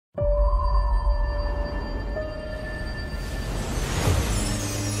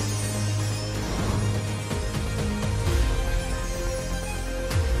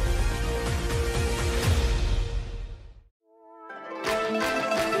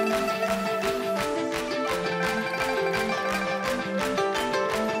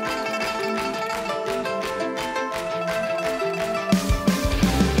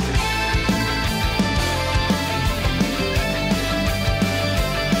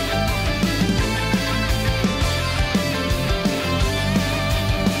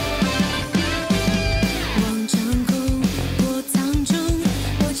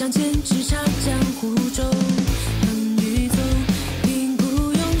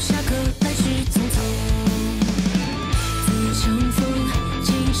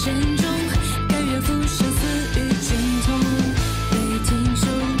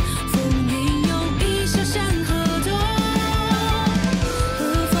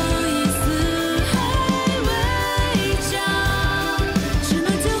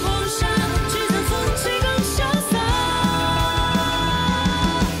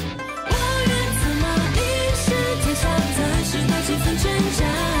真假。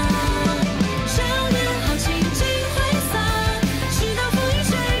少年豪情尽挥洒，世道风雨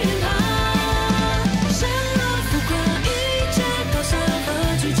谁人怕？山落浮夸一折高下，何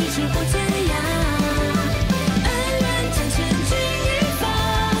惧咫尺或天涯？恩怨斩千钧一发，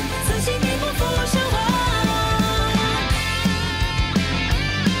此情定不负韶华。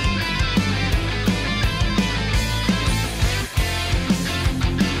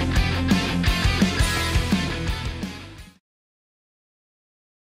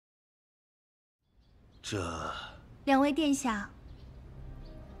 两位殿下，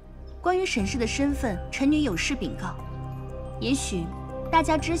关于沈氏的身份，臣女有事禀告。也许大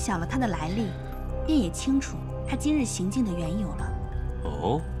家知晓了她的来历，便也清楚她今日行径的缘由了。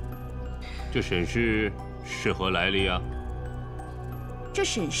哦，这沈氏是何来历啊？这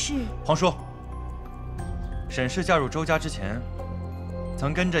沈氏，皇叔，沈氏嫁入周家之前，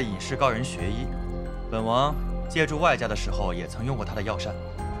曾跟着尹氏高人学医，本王借助外家的时候，也曾用过她的药膳。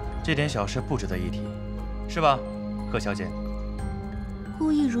这点小事不值得一提，是吧？ 贺小姐，顾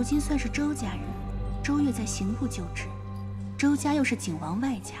意如今算是周家人，周越在刑部就职，周家又是景王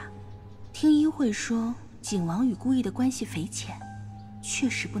外家，听医会说景王与顾意的关系匪浅，确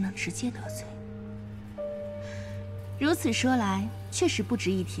实不能直接得罪。如此说来，确实不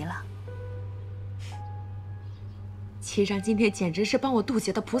值一提了。齐让今天简直是帮我渡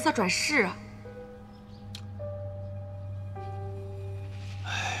劫的菩萨转世啊！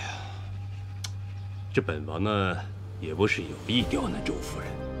哎呀，这本王呢？ 也不是有意刁难周夫人，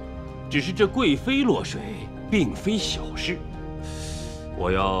只是这贵妃落水并非小事。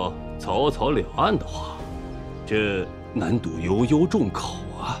我要草草了案的话，这难堵悠悠众口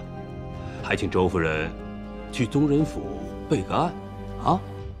啊！还请周夫人去宗人府备个案啊！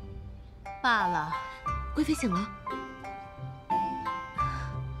罢了，贵妃醒了。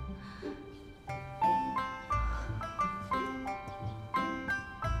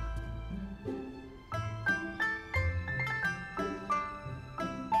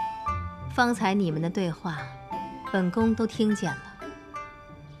 方才你们的对话，本宫都听见了。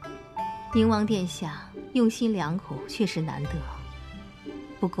宁王殿下用心良苦，确实难得。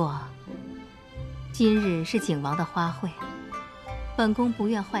不过，今日是景王的花会，本宫不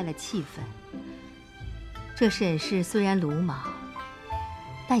愿坏了气氛。这沈氏虽然鲁莽，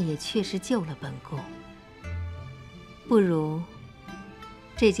但也确实救了本宫。不如，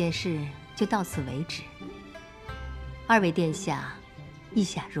这件事就到此为止。二位殿下，意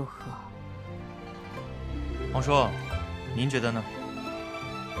下如何？ 皇叔，您觉得呢？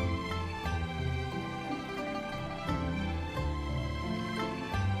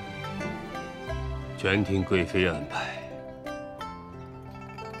全听贵妃安排。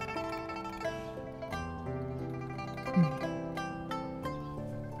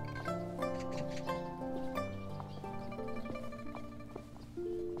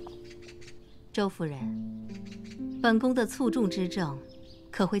周夫人，本宫的卒中之症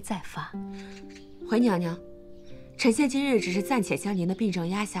可会再发？回娘娘。 臣妾今日只是暂且将您的病症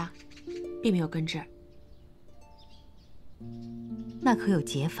压下，并没有根治。那可有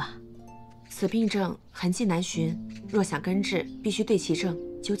解法？此病症痕迹难寻，若想根治，必须对其症，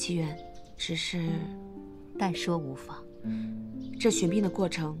究其源。只是，但说无妨。这寻病的过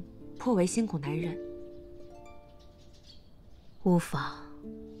程颇为辛苦难忍。无妨。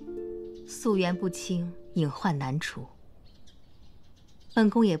溯源不清，隐患难除。本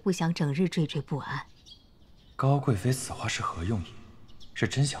宫也不想整日惴惴不安。 高贵妃此话是何用意？是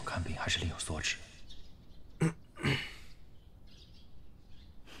真想看病，还是另有所指？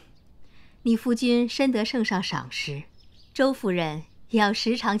你夫君深得圣上赏识，周夫人也要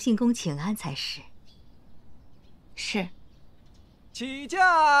时常进宫请安才是。是。起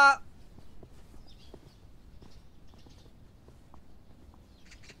驾！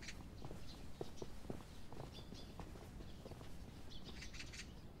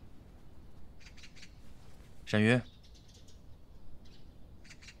沈瑜，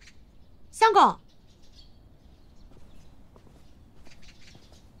相公。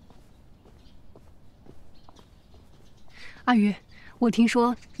阿鱼，我听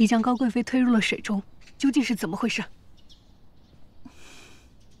说你将高贵妃推入了水中，究竟是怎么回事？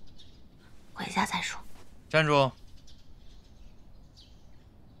回家再说。站住！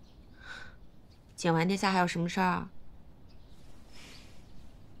景完殿下还有什么事儿啊？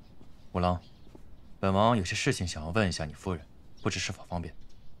五郎。 本王有些事情想要问一下你夫人，不知是否方便？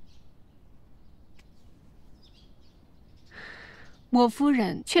我夫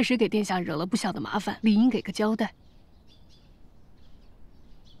人确实给殿下惹了不小的麻烦，理应给个交代。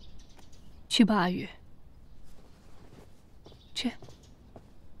去吧，阿宇。去。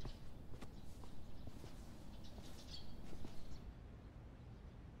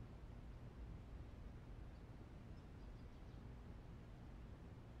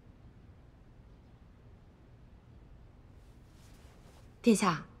殿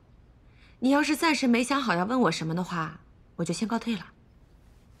下，你要是暂时没想好要问我什么的话，我就先告退了。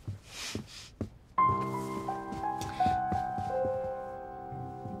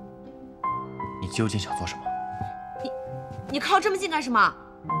你究竟想做什么？你靠这么近干什么？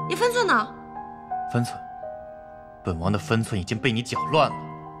你分寸呢？分寸？本王的分寸已经被你搅乱了。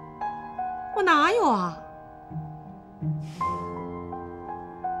我哪有啊？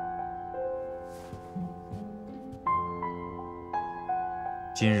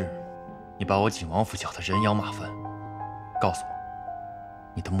今日，你把我景王府搅得人仰马翻，告诉我，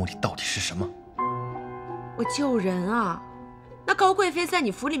你的目的到底是什么？我救人啊！那高贵妃在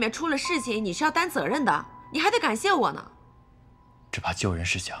你府里面出了事情，你是要担责任的，你还得感谢我呢。只怕救人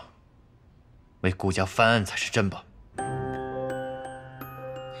是假，为顾家翻案才是真吧？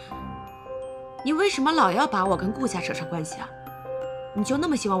你为什么老要把我跟顾家扯上关系啊？你就那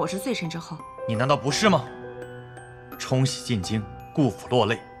么希望我是罪臣之后？你难道不是吗？冲喜进京，顾府落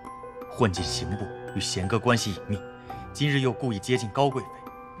泪，混进刑部，与贤哥关系隐秘，今日又故意接近高贵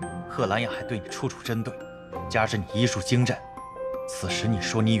妃，贺兰雅还对你处处针对，加之你医术精湛，此时你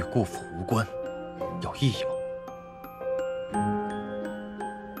说你与顾府无关，有意义吗？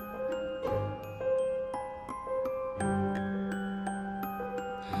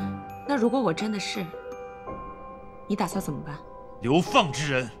那如果我真的是，你打算怎么办？流放之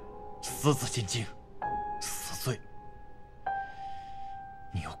人，私自进京，死罪。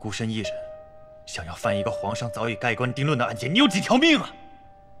你又孤身一人，想要犯一个皇上早已盖棺定论的案件，你有几条命啊？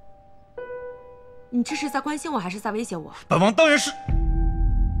你这是在关心我，还是在威胁我？本王当然是。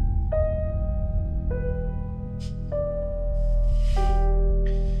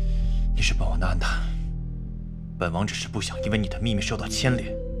你是本王的暗探，本王只是不想因为你的秘密受到牵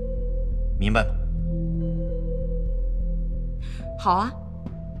连，明白吗？好啊，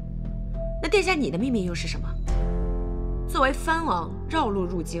那殿下你的秘密又是什么？作为藩王，绕路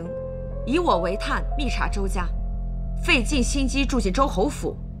入京，以我为探，密查周家，费尽心机住进周侯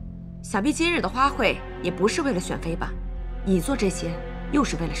府，想必今日的花卉也不是为了选妃吧？你做这些又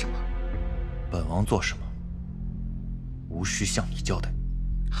是为了什么？本王做什么，无需向你交代。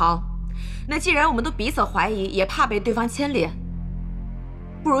好，那既然我们都彼此怀疑，也怕被对方牵连，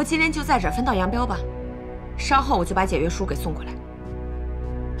不如今天就在这儿分道扬镳吧。稍后我就把解约书给送过来。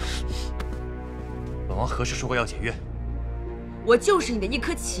本王何时说过要解约？我就是你的一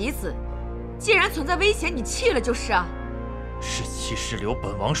颗棋子，既然存在危险，你弃了就是啊。是弃是留，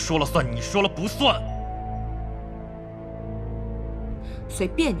本王说了算，你说了不算。随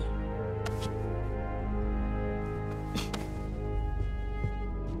便你。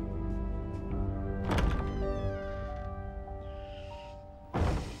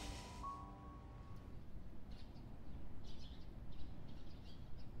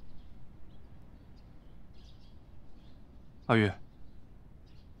阿月，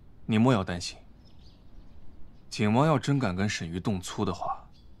你莫要担心。景王要真敢跟沈瑜动粗的话，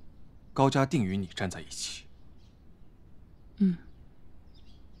高家定与你站在一起。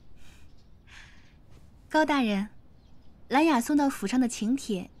高大人，兰雅送到府上的请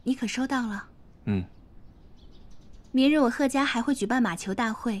帖，你可收到了？明日我贺家还会举办马球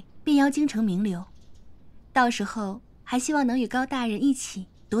大会，并邀京城名流，到时候还希望能与高大人一起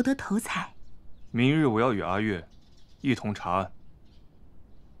夺得头彩。明日我要与阿月一同查案。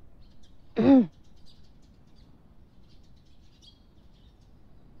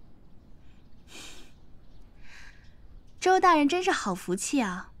周大人真是好福气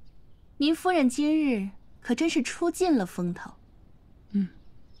啊！您夫人今日可真是出尽了风头。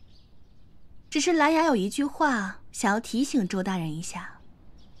只是兰雅有一句话想要提醒周大人一下，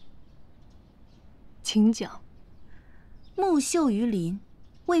请讲。木秀于林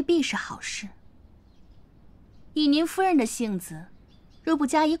未必是好事。以您夫人的性子，若不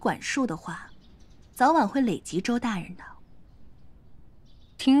加以管束的话，早晚会累及周大人的。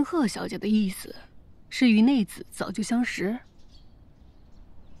听贺小姐的意思，是与内子早就相识？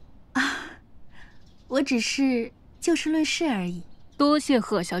我只是就事论事而已。多谢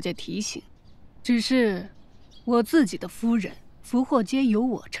贺小姐提醒，只是我自己的夫人福祸皆由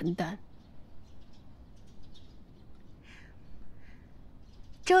我承担。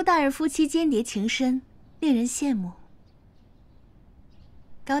周大人夫妻间谍情深，令人羡慕。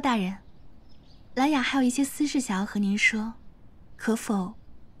高大人，兰雅还有一些私事想要和您说，可否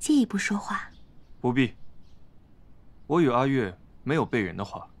借一步说话？不必。我与阿月没有背人的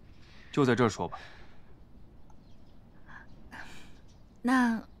话，就在这儿说吧。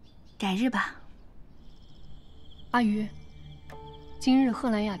那改日吧。阿月，今日贺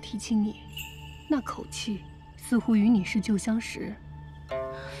兰雅提起你，那口气似乎与你是旧相识。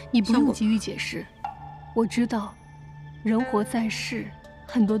你不用急于解释，我知道人活在世，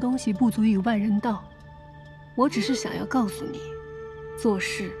很多东西不足以外人道。我只是想要告诉你，做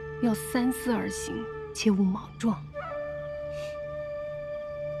事要三思而行，切勿莽撞。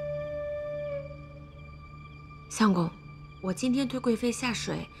相公，我今天推贵妃下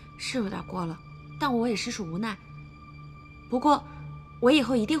水是有点过了，但我也实属无奈。不过，我以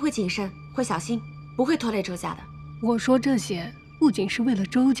后一定会谨慎，会小心，不会拖累周家的。我说这些不仅是为了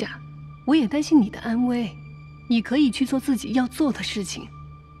周家，我也担心你的安危。你可以去做自己要做的事情，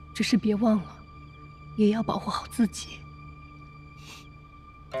只是别忘了，也要保护好自己。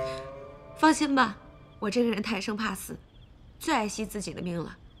放心吧，我这个人贪生怕死，最爱惜自己的命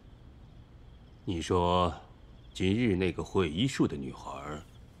了。你说，今日那个会医术的女孩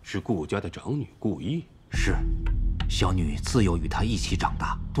是顾家的长女顾一？是，小女自幼与她一起长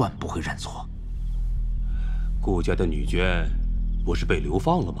大，断不会认错。顾家的女眷不是被流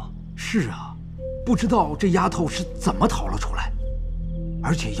放了吗？是啊，不知道这丫头是怎么逃了出来，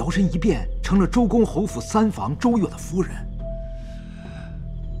而且摇身一变成了周公侯府三房周越的夫人。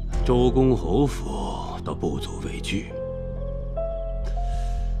周公侯府倒不足为惧，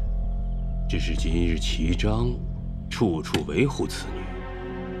只是今日齐章处处维护此女，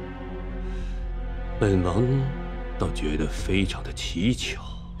本王倒觉得非常的蹊跷。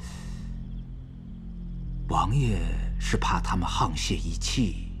王爷是怕他们沆瀣一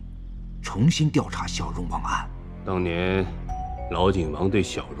气，重新调查小荣王案。当年老景王对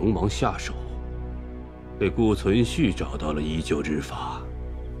小荣王下手，被顾存勖找到了依旧之法。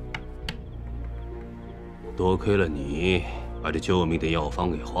多亏了你把这救命的药方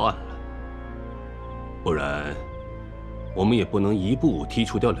给换了，不然我们也不能一步剔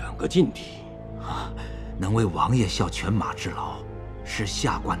除掉2个禁体。能为王爷效犬马之劳，是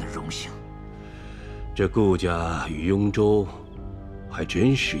下官的荣幸。这顾家与雍州还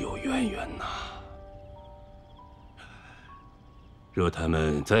真是有渊源呐。若他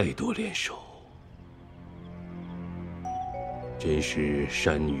们再多联手，真是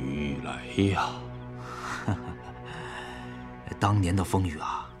山雨欲来呀！当年的风雨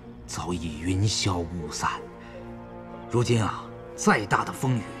啊，早已云消雾散。如今啊，再大的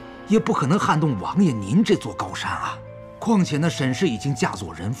风雨也不可能撼动王爷您这座高山啊。况且那沈氏已经嫁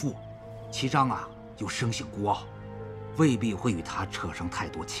作人妇，齐章啊又生性孤傲，未必会与他扯上太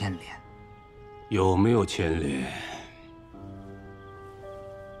多牵连。有没有牵连，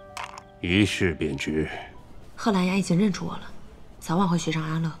一试便知。贺兰雅已经认出我了，早晚会学上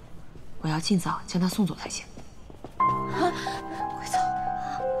安乐，我要尽早将他送走才行。快走！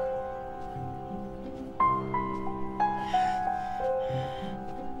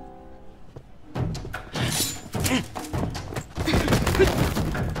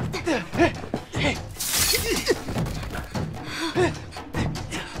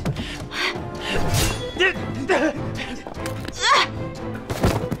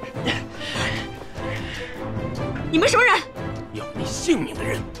你们什么人？要你性命的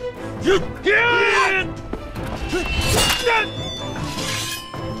人！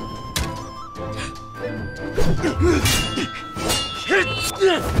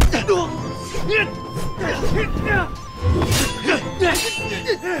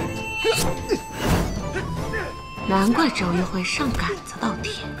难怪周玉会上杆子倒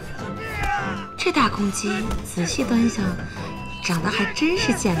贴，这大公鸡仔细端详，长得还真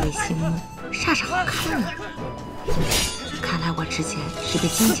是健美型目，煞是好看啊！看来我之前是被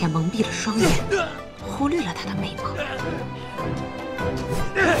金钱蒙蔽了双眼，忽略了她的美貌。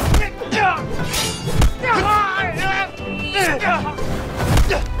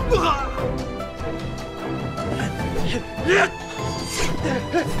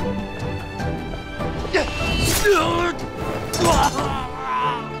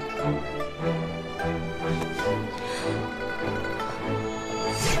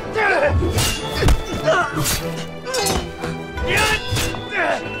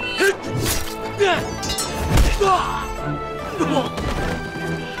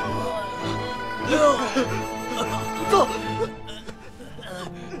走，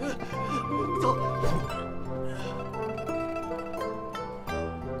走。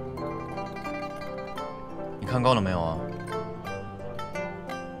你看够了没有啊？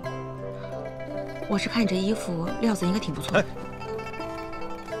我是看你这衣服料子应该挺不错的。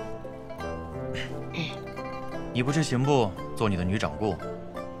你不知刑部做你的女掌故，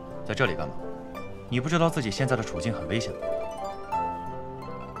在这里干嘛？你不知道自己现在的处境很危险吗？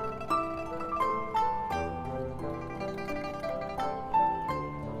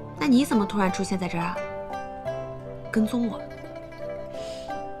那你怎么突然出现在这儿啊？跟踪我？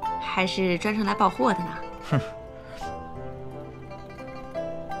还是专程来报货的呢？哼。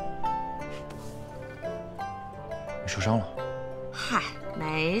受伤了？嗨，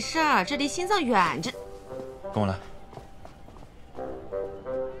没事儿，这离心脏远着。跟我来。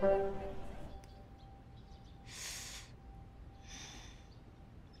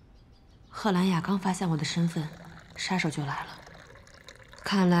贺兰雅刚发现我的身份，杀手就来了。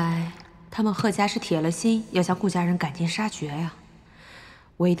看来他们贺家是铁了心要将顾家人赶尽杀绝呀！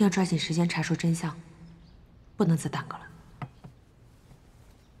我一定要抓紧时间查出真相，不能再耽搁了。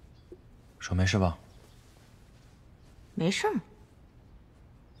手没事吧？没事儿。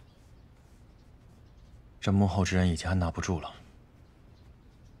这幕后之人已经按捺不住了。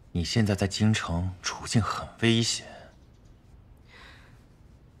你现在在京城，处境很危险。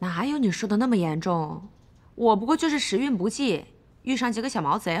哪有你说的那么严重？我不过就是时运不济，遇上几个小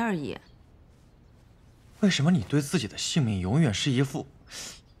毛贼而已。为什么你对自己的性命永远是一副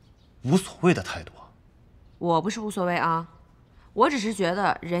无所谓的态度啊？我不是无所谓啊，我只是觉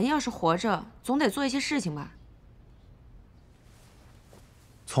得人要是活着，总得做一些事情吧。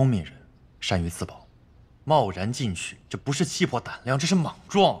聪明人善于自保，贸然进去，这不是气魄胆量，这是莽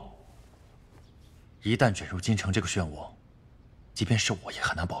撞。一旦卷入京城这个漩涡，即便是我也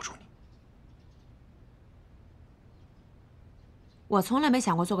很难保住你。我从来没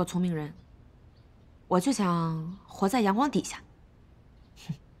想过做个聪明人，我就想活在阳光底下。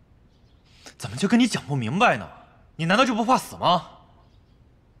怎么就跟你讲不明白呢？你难道就不怕死吗？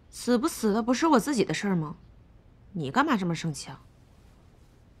死不死的不是我自己的事儿吗？你干嘛这么生气啊？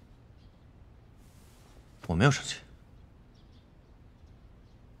我没有生气，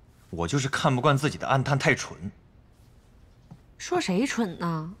我就是看不惯自己的暗探太蠢。说谁蠢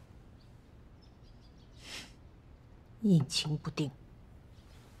呢？阴晴不定。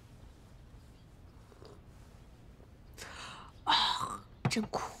啊，真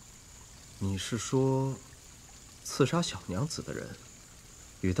苦。你是说，刺杀小娘子的人，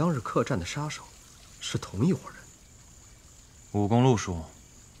与当日客栈的杀手是同一伙人？武功路数，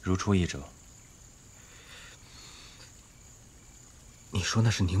如出一辙。你说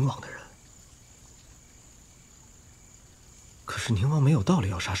那是宁王的人，可是宁王没有道理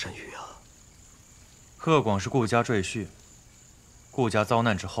要杀沈玉啊。贺广是顾家赘婿，顾家遭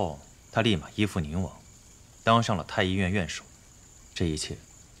难之后，他立马依附宁王，当上了太医院院守。这一切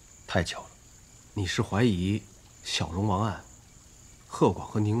太巧了。你是怀疑小荣王案，贺广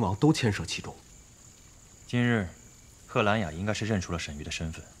和宁王都牵涉其中？今日贺兰雅应该是认出了沈玉的身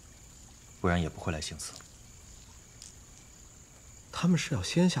份，不然也不会来行刺。他们是要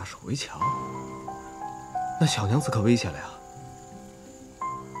先下手为强，那小娘子可危险了呀！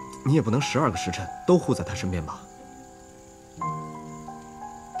你也不能12个时辰都护在她身边吧？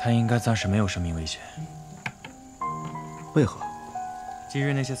她应该暂时没有生命危险。为何？今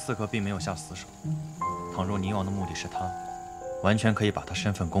日那些刺客并没有下死手，倘若宁王的目的是他，完全可以把他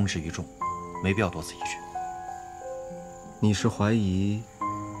身份公之于众，没必要多此一举。你是怀疑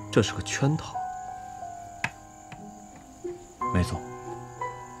这是个圈套？没错。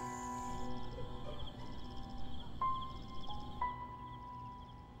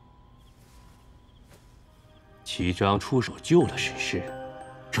齐章出手救了沈氏，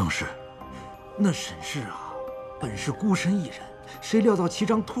正是。那沈氏啊，本是孤身一人，谁料到齐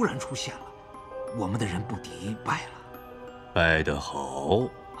章突然出现了，我们的人不敌，败了。败得好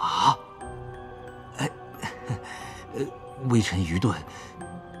啊！微臣愚钝，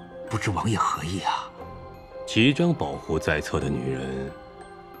不知王爷何意啊？齐章保护在侧的女人，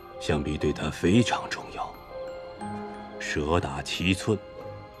想必对他非常重要。蛇打七寸，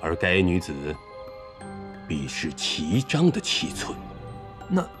而该女子必是齐章的七寸。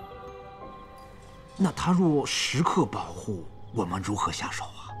那他若时刻保护，我们如何下手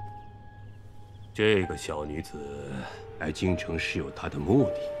啊？这个小女子来京城是有她的目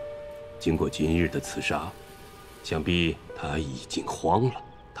的。经过今日的刺杀，想必她已经慌了。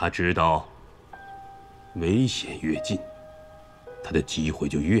她知道，危险越近，她的机会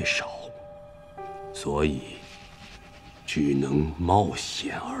就越少，所以只能冒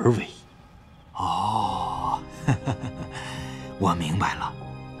险而为。哦，我明白了。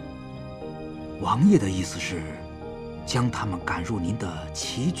王爷的意思是，将他们赶入您的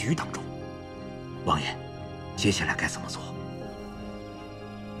棋局当中。王爷，接下来该怎么做？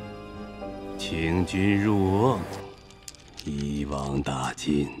请君入瓮，一网打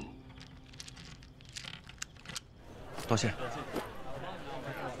尽。多谢。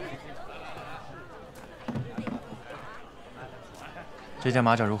这件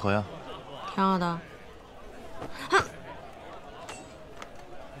马甲如何呀？挺好的。哼！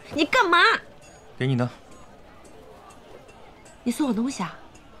你干嘛？给你的。你送我东西啊？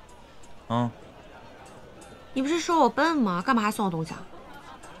嗯。你不是说我笨吗？干嘛还送我东西啊？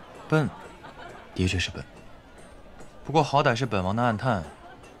笨，的确是笨。不过好歹是本王的暗探，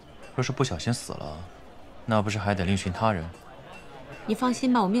若是不小心死了，那不是还得另寻他人？你放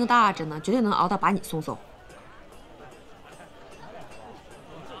心吧，我命大着呢，绝对能熬到把你送走。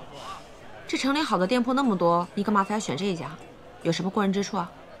这城里好的店铺那么多，你干嘛非要选这一家？有什么过人之处啊？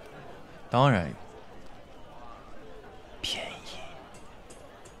当然有，便宜。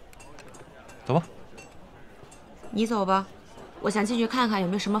走吧。你走吧，我想进去看看有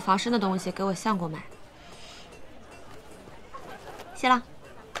没有什么防身的东西给我相公买。谢了。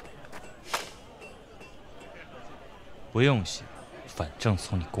不用谢，反正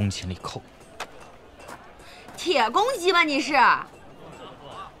从你工钱里扣。铁公鸡吧你是？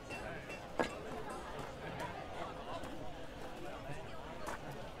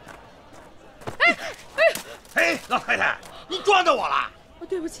哎，老太太，你撞到我了！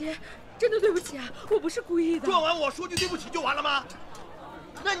对不起，真的对不起啊，我不是故意的。撞完我说句对不起就完了吗？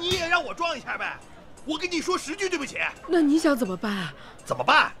那你也让我撞一下呗，我跟你说10句对不起。那你想怎么办啊？怎么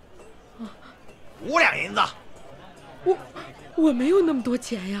办？5两银子。我没有那么多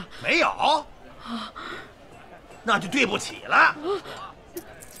钱呀。没有？啊，那就对不起了。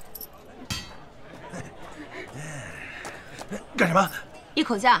干什么？一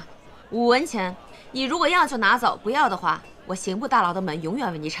口价，5文钱。你如果要就拿走，不要的话，我刑部大牢的门永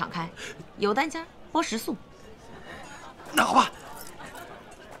远为你敞开，有单间包食宿。那好吧。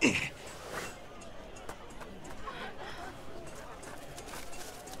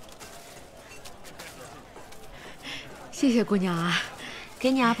谢谢姑娘啊，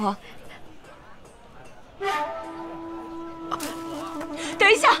给你阿婆。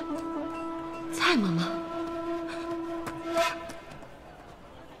等一下，蔡妈妈。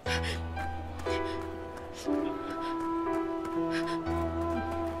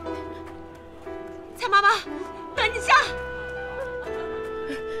蔡妈妈，等一下！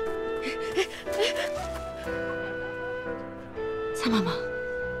蔡妈妈，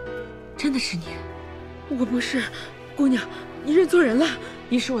真的是你？我不是，姑娘，你认错人了。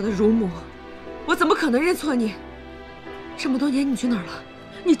你是我的乳母，我怎么可能认错你？这么多年你去哪儿了？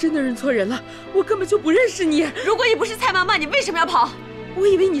你真的认错人了，我根本就不认识你。如果你不是蔡妈妈，你为什么要跑？我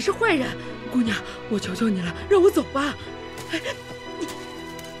以为你是坏人。姑娘，我求求你了，让我走吧。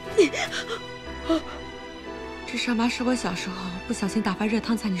你。这伤疤是我小时候不小心打发热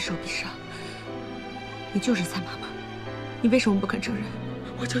汤在你手臂上。你就是蔡妈妈，你为什么不肯承认？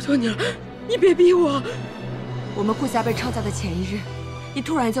我求求你了，你别逼我。我们顾家被抄家的前一日，你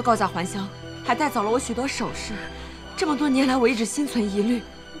突然就告假还乡，还带走了我许多首饰。这么多年来，我一直心存疑虑，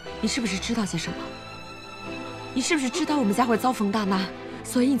你是不是知道些什么？你是不是知道我们家会遭逢大难，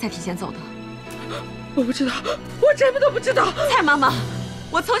所以你才提前走的？我不知道，我什么都不知道。蔡妈妈，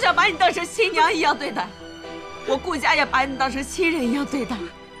我从小把你当成亲娘一样对待，我顾家也把你当成亲人一样对待。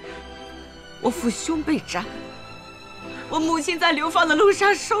我父兄被斩，我母亲在流放的路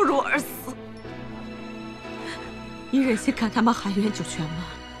上受辱而死。你忍心看他们含冤九泉吗？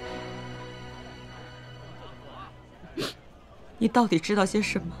你到底知道些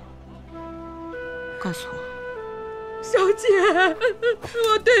什么？告诉我。小姐，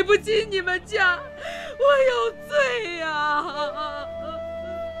我对不起你们家，我有罪呀。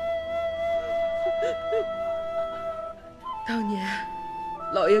当年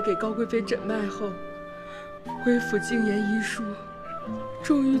老爷给高贵妃诊脉后，恢复精研医术，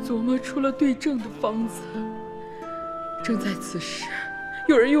终于琢磨出了对症的方子。正在此时，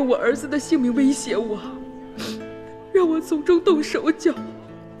有人用我儿子的性命威胁我，让我从中动手脚。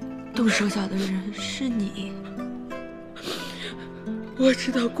动手脚的人是你。我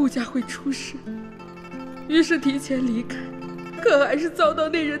知道顾家会出事，于是提前离开，可还是遭到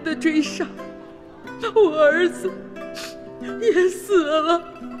那人的追杀，我儿子也死了。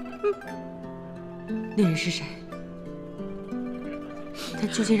那人是谁？他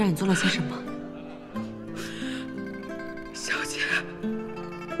究竟让你做了些什么？小姐，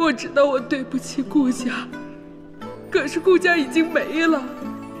我知道我对不起顾家，可是顾家已经没了，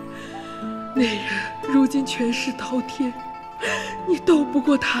那人如今权势滔天，你斗不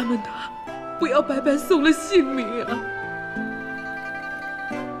过他们的，不要白白送了性命啊！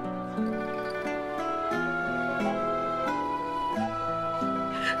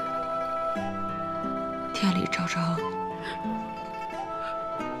天理昭昭，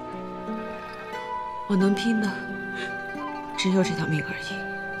我能拼的只有这条命而已。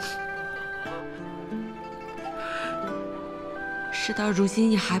事到如今，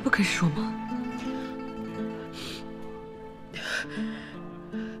你还不肯说吗？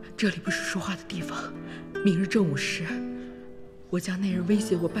这里不是说话的地方。明日正午时，我将那人威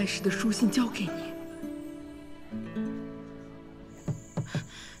胁我办事的书信交给你。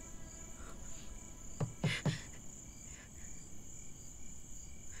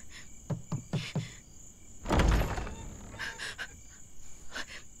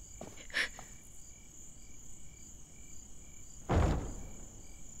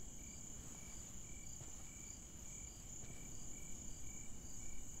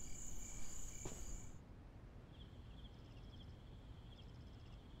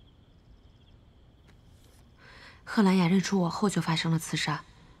贺兰雅认出我后就发生了刺杀，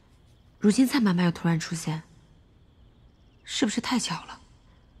如今蔡妈妈又突然出现，是不是太巧了？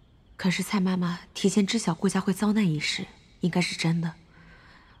可是蔡妈妈提前知晓顾家会遭难一事，应该是真的。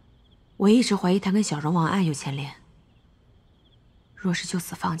我一直怀疑她跟小人王案有牵连。若是就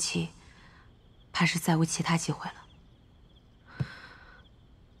此放弃，怕是再无其他机会了。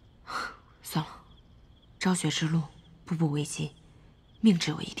算了，昭雪之路，步步为营，命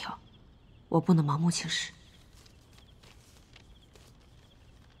只有一条，我不能盲目轻视。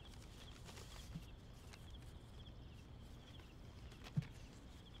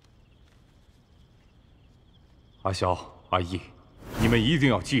阿萧、阿义，你们一定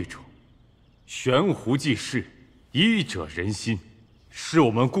要记住，悬壶济世，医者仁心，是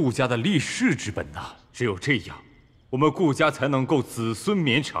我们顾家的立世之本呐。只有这样，我们顾家才能够子孙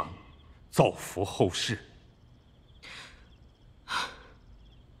绵长，造福后世。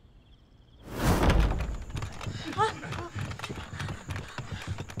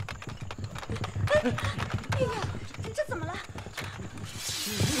哎呀，这怎么了？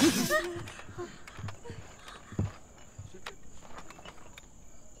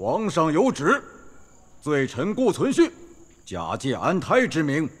皇上有旨，罪臣顾存续假借安胎之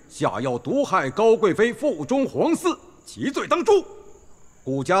名，下药毒害高贵妃腹中皇嗣，其罪当诛。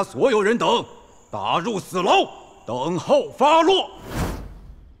顾家所有人等打入死牢，等候发落。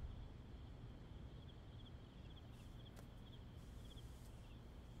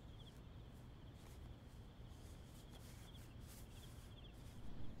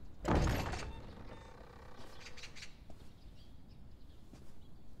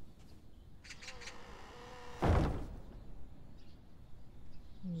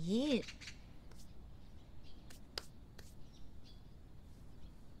你，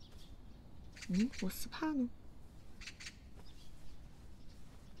我丝帕呢？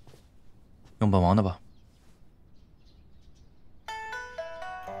用本王的吧。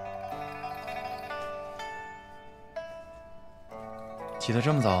起得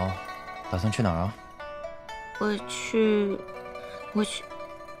这么早，打算去哪儿啊？我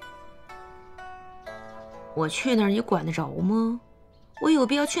去哪儿，你管得着吗？我有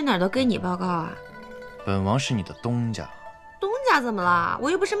必要去哪儿都跟你报告啊？本王是你的东家。东家怎么了？我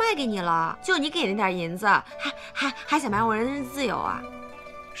又不是卖给你了，就你给那点银子，还想买我人身自由啊？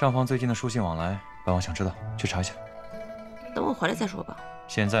上方最近的书信往来，本王想知道，去查一下。等我回来再说吧。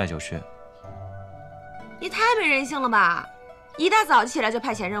现在就去？你太没人性了吧！一大早起来就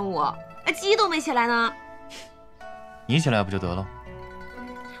派遣任务，鸡都没起来呢。你起来不就得了？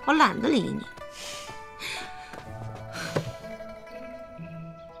我懒得理你。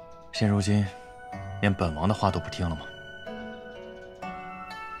现如今，连本王的话都不听了吗？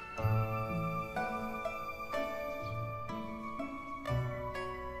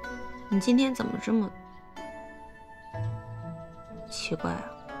你今天怎么这么奇怪啊？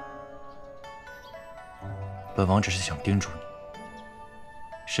本王只是想叮嘱你，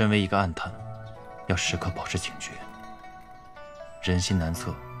身为一个暗探，要时刻保持警觉。人心难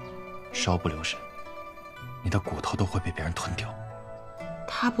测，稍不留神，你的骨头都会被别人吞掉。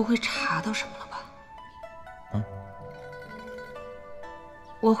他不会查到什么了吧？嗯，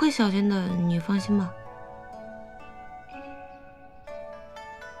我会小心的，你放心吧。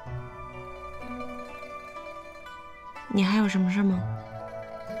你还有什么事吗？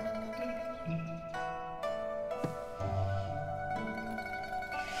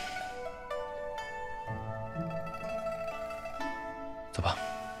走吧。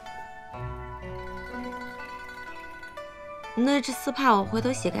那这丝帕我回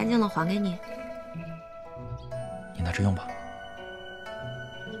头洗干净了还给你。你拿着用吧。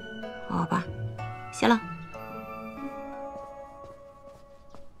好吧，谢了。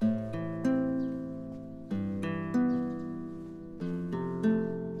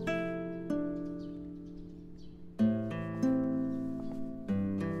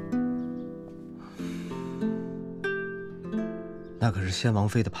那可是先王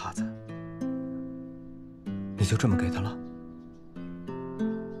妃的帕子，你就这么给她了？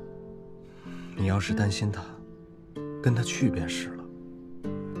你要是担心她，跟她去便是了。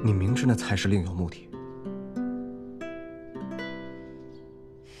你明知那才是另有目的。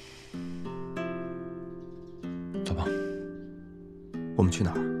走吧。我们去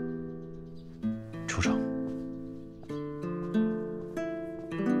哪儿？出城。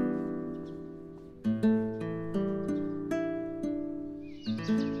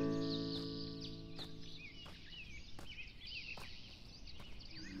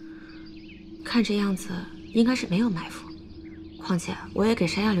看这样子，应该是没有埋伏。况且我也给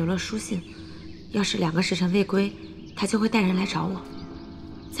山药留了书信，要是2个时辰未归，他就会带人来找我。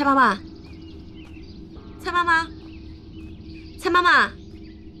蔡妈妈，蔡妈妈。蔡妈妈，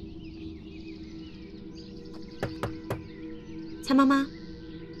蔡妈妈，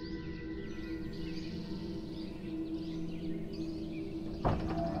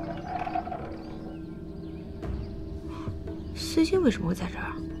西京为什么会在这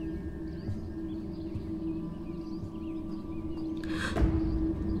儿？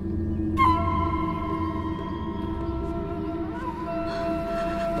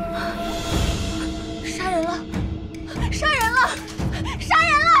杀人了！杀人了！杀人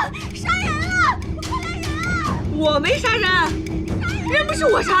了！杀人了！快来人啊！我没杀人，人不是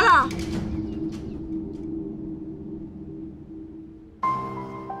我杀的。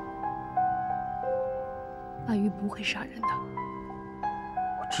阿玉不会杀人的。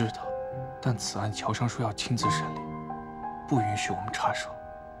我知道，但此案乔尚说要亲自审理，不允许我们插手，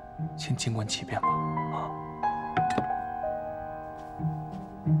先静观其变吧。啊。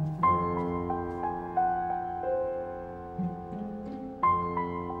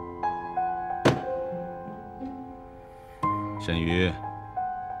沈瑜，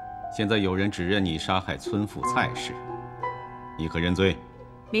现在有人指认你杀害村妇蔡氏，你可认罪？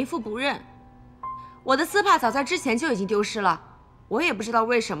民妇不认。我的丝帕早在之前就已经丢失了，我也不知道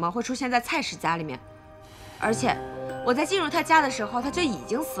为什么会出现在蔡氏家里面。而且我在进入他家的时候，他就已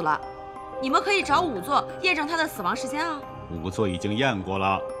经死了。你们可以找仵作验证他的死亡时间啊。仵作已经验过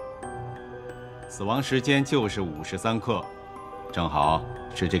了，死亡时间就是53刻，正好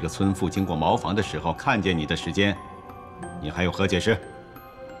是这个村妇经过茅房的时候看见你的时间。你还有何解释？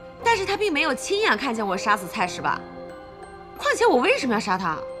但是他并没有亲眼看见我杀死蔡氏吧？况且我为什么要杀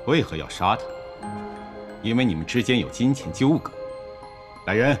他？为何要杀他？因为你们之间有金钱纠葛。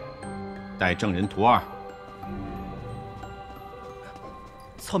来人，带证人徒二。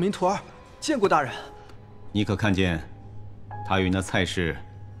草民徒二，见过大人。你可看见他与那蔡氏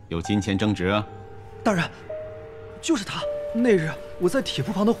有金钱争执啊？大人，就是他。那日我在铁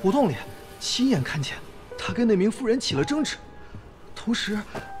铺旁的胡同里，亲眼看见他跟那名妇人起了争执，同时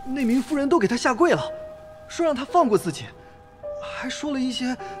那名妇人都给他下跪了，说让他放过自己，还说了一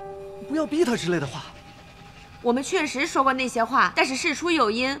些不要逼他之类的话。我们确实说过那些话，但是事出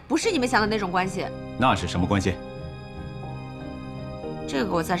有因，不是你们想的那种关系。那是什么关系？这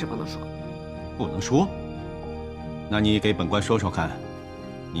个我暂时不能说。不能说？那你给本官说说看，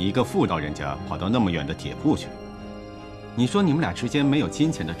你一个妇道人家跑到那么远的铁铺去，你说你们俩之间没有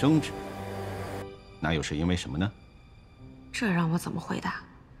金钱的争执，那又是因为什么呢？这让我怎么回答？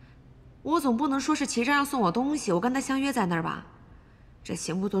我总不能说是齐章要送我东西，我跟他相约在那儿吧？这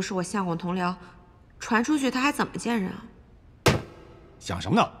刑部都是我相公同僚，传出去他还怎么见人啊？想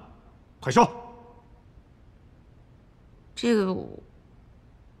什么呢？快说！这个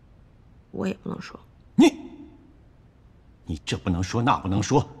我也不能说。你这不能说，那不能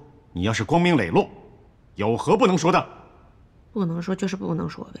说，你要是光明磊落，有何不能说的？不能说就是不能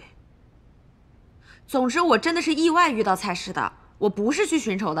说呗。总之，我真的是意外遇到蔡氏的，我不是去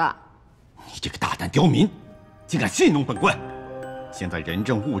寻仇的。你这个大胆刁民，竟敢戏弄本官！现在人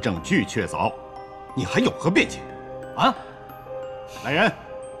证物证俱确凿，你还有何辩解？啊！来人，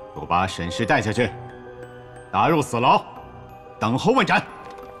给我把沈氏带下去，打入死牢，等候问斩。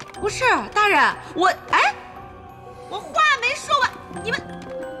不是，大人，我话没说完，你们。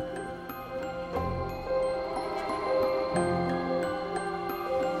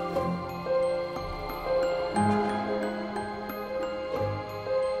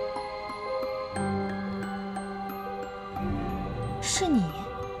是你？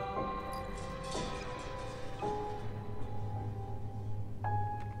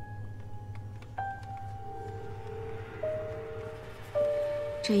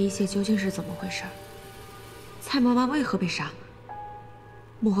这一切究竟是怎么回事？蔡妈妈为何被杀？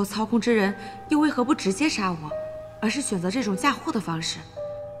幕后操控之人又为何不直接杀我，而是选择这种嫁祸的方式？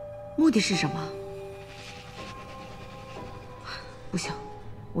目的是什么？不行，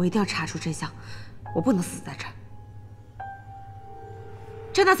我一定要查出真相，我不能死在这儿。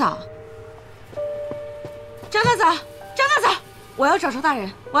张大嫂，张大嫂，张大嫂，我要找周大人，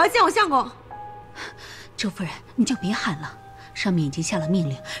我要见我相公。周夫人，你就别喊了，上面已经下了命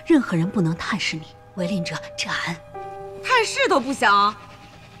令，任何人不能探视你，违令者斩。探视都不行。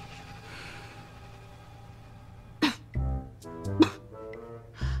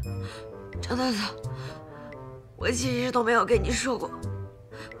张大嫂，我其实都没有跟你说过，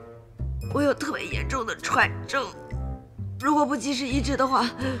我有特别严重的喘症。如果不及时医治的话，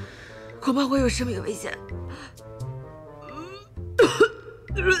恐怕会有生命危险。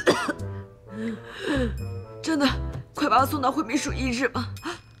真的，快把我送到惠民署医治吧，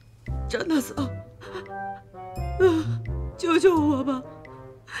张大嫂，救救我吧，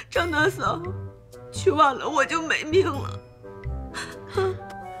张大嫂，去晚了我就没命了。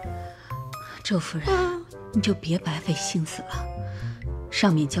周夫人，你就别白费心思了。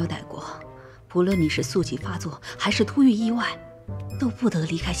上面交代过，不论你是宿疾发作还是突遇意外，都不得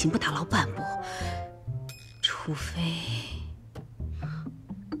离开刑部大牢半步，除非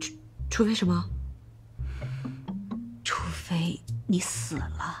什么？除非你死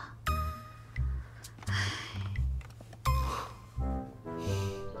了。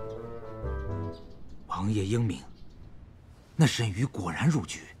王爷英明，那沈瑜果然入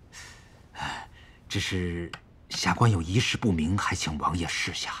局。只是下官有一事不明，还请王爷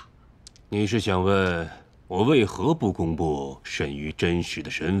示下。你是想问我为何不公布沈瑜真实的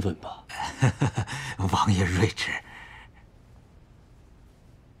身份吧？王爷睿智。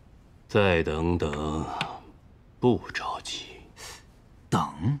再等等，不着急。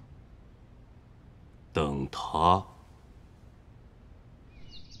等他。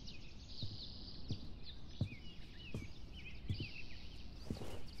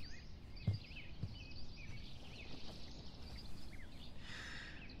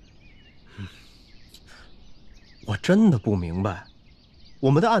我真的不明白，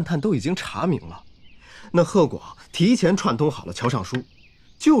我们的暗探都已经查明了，那贺广提前串通好了乔尚书，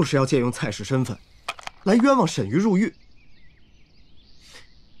就是要借用蔡氏身份来冤枉沈瑜入狱。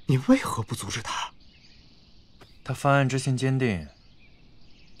你为何不阻止他？他犯案之心坚定，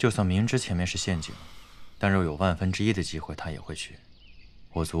就算明知前面是陷阱，但若有1/1000的机会，他也会去。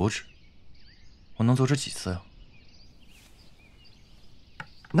我阻止，我能阻止几次啊？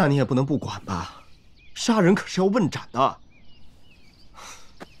那你也不能不管吧？杀人可是要问斩的。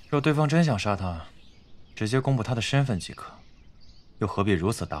若对方真想杀他，直接公布他的身份即可，又何必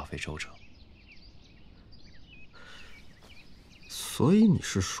如此大费周折？所以你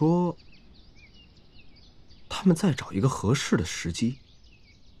是说，他们再找一个合适的时机，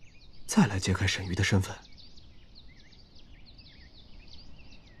再来揭开沈瑜的身份？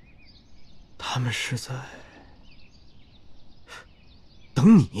他们是在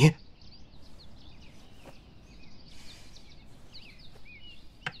等你？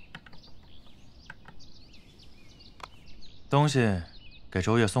东西给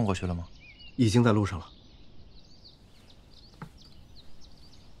周月送过去了吗？已经在路上了。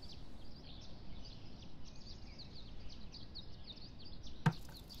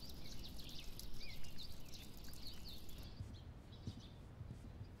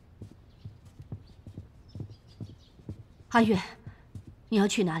阿月，你要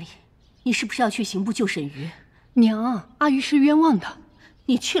去哪里？你是不是要去刑部救沈瑜？娘，阿玉是冤枉的。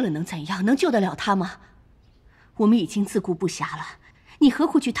你去了能怎样？能救得了他吗？我们已经自顾不暇了，你何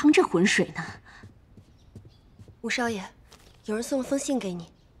苦去趟这浑水呢？吴少爷，有人送了封信给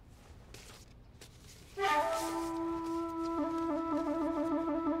你。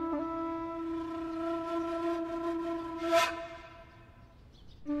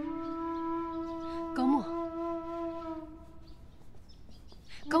高墨，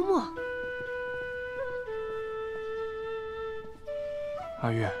高墨，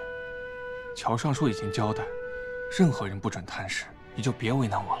阿月，乔尚书已经交代，任何人不准探视，你就别为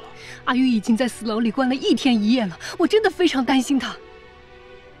难我了。阿玉已经在死牢里关了1天1夜了，我真的非常担心他。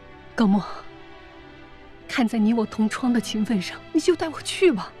高墨，看在你我同窗的情分上，你就带我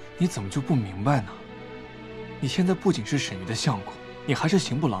去吧。你怎么就不明白呢？你现在不仅是沈瑜的相公，你还是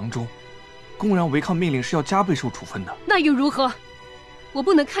刑部郎中，公然违抗命令是要加倍受处分的。那又如何？我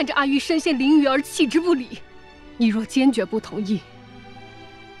不能看着阿玉身陷囹圄而弃之不理。你若坚决不同意，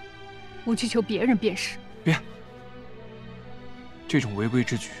我去求别人便是。别，这种违规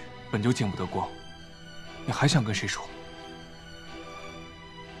之举本就见不得光，你还想跟谁说？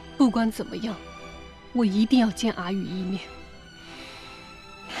不管怎么样，我一定要见阿玉一面。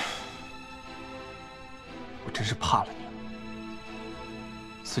我真是怕了你了。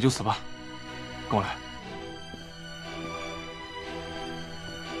死就死吧，跟我来。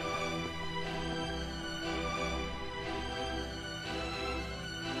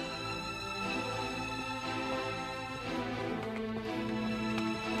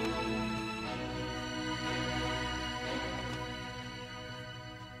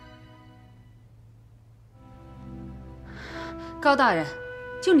高大人，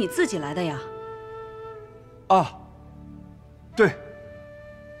就你自己来的呀？啊，对，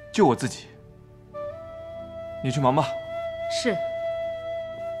就我自己。你去忙吧。是。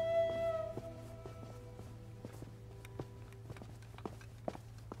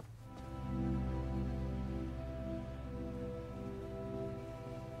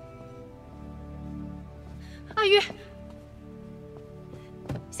阿玉，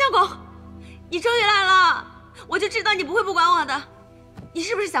相公，你终于来了！我就知道你不会不管我的，你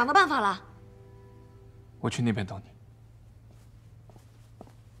是不是想到办法了？我去那边等你。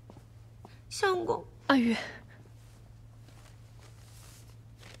相公，阿月，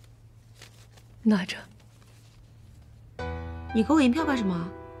拿着。你给我银票干什么？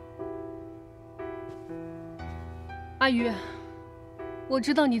阿月，我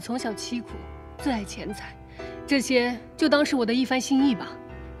知道你从小凄苦，最爱钱财，这些就当是我的一番心意吧。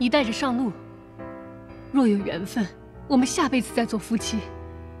你带着上路，若有缘分，我们下辈子再做夫妻。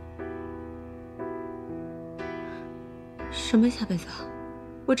什么下辈子啊？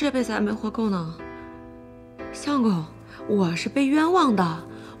我这辈子还没活够呢。相公，我是被冤枉的，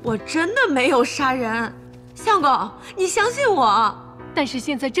我真的没有杀人。相公，你相信我。但是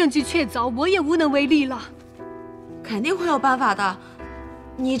现在证据确凿，我也无能为力了。肯定会有办法的。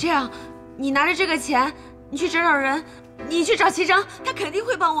你这样，你拿着这个钱，你去找人，你去找齐征，他肯定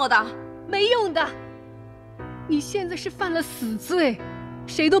会帮我的。没用的，你现在是犯了死罪，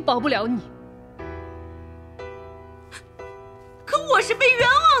谁都保不了你。可我是被冤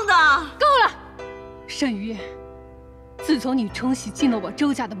枉的。够了，沈月，自从你冲洗进了我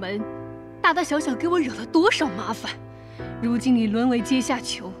周家的门，大大小小给我惹了多少麻烦，如今你沦为阶下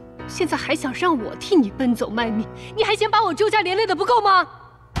囚，现在还想让我替你奔走卖命，你还嫌把我周家连累的不够吗？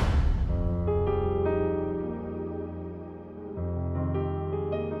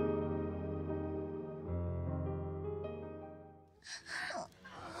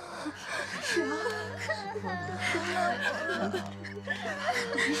是啊，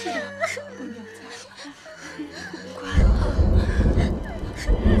没事的，不要再想，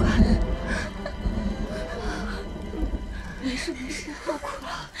乖，没事没事，不哭了。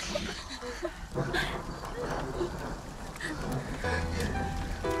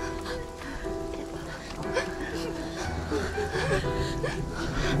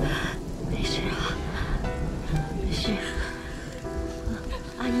没事啊，没事。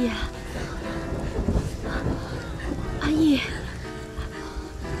阿姨，阿姨，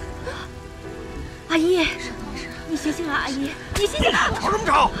阿姨，你醒醒啊！阿姨，你醒醒！吵什么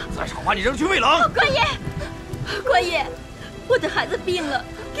吵？再吵把你扔去喂狼！官爷，官爷，我的孩子病了，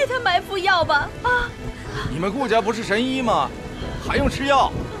给他买副药吧！啊！你们顾家不是神医吗？还用吃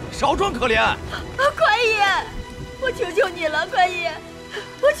药？少装可怜！官爷，我求求你了，官爷，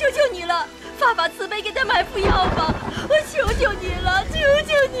我求求你了，发发慈悲，给他买副药吧！我求求你了，求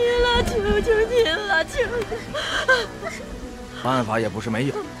求你了，求求你了，求求！办法也不是没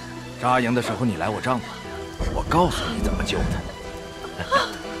有，扎营的时候你来我帐吧，我告诉你怎么救他。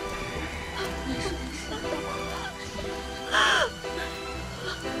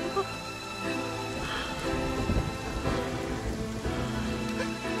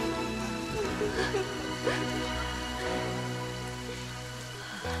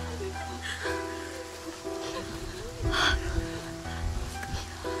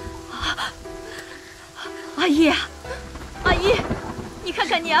阿姨，阿姨，你看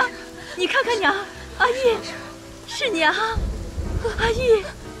看娘，你看看娘，阿姨，是娘，阿姨，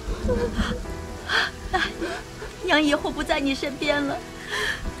娘以后不在你身边了，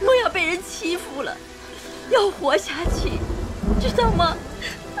不要被人欺负了，要活下去，知道吗？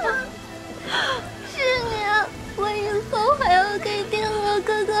是娘，我以后还要给定乐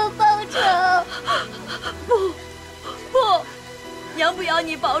哥哥报仇。不，娘不要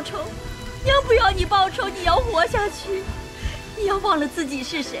你报仇。娘不要你报仇，你要活下去，你要忘了自己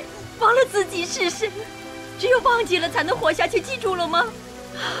是谁，忘了自己是谁，只有忘记了才能活下去，记住了吗？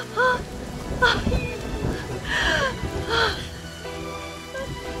阿姨，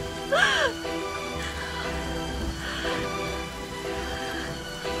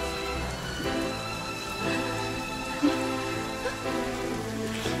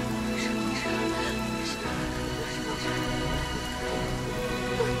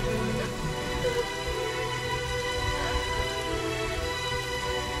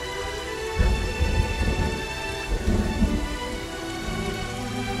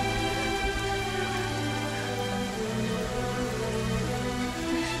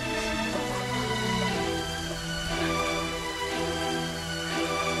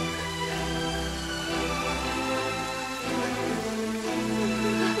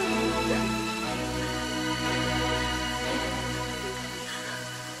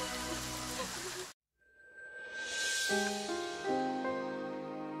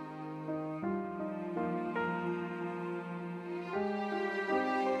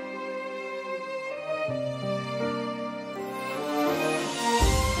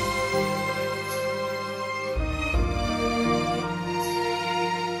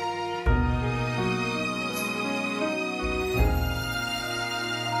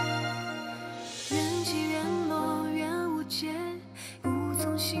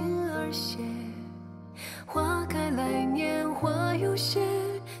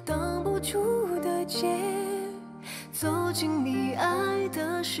进你爱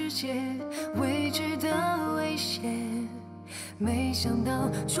的世界，未知的危险，没想到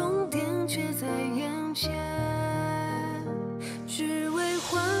终点却在眼前，只为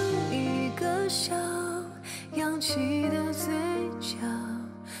换一个笑，扬起的嘴角，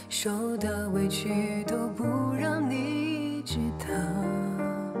受的委屈都不让你知道，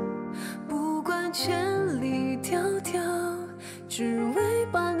不管千里迢迢，只为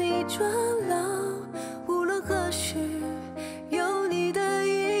把你抓牢，无论何时有你的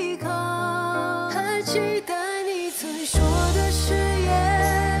依靠，还期待你曾说的誓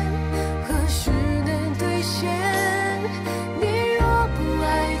言何时能兑现，你若不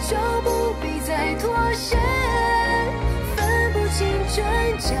爱就不必再妥协，分不清真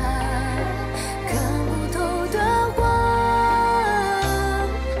假，看不透的谎，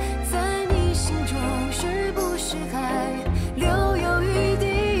在你心中是不是还留有余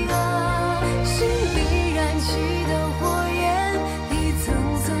地啊？心里燃起的火焰一层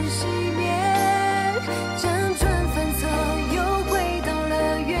层熄灭，辗转反侧又回到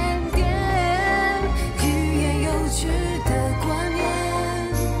了原点，欲言又止的观念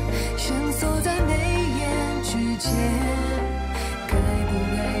深锁在眉眼之间，该不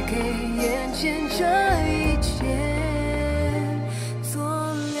该给眼前这一切做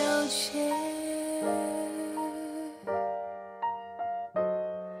了解？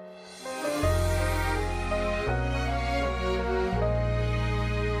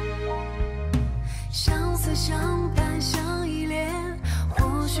相思相伴相依恋，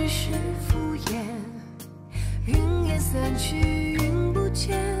或许是敷衍，云烟散去云不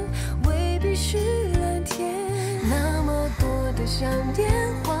见，未必是蓝天，那么多的想念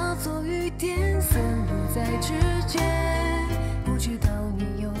化作雨点，散落在指尖，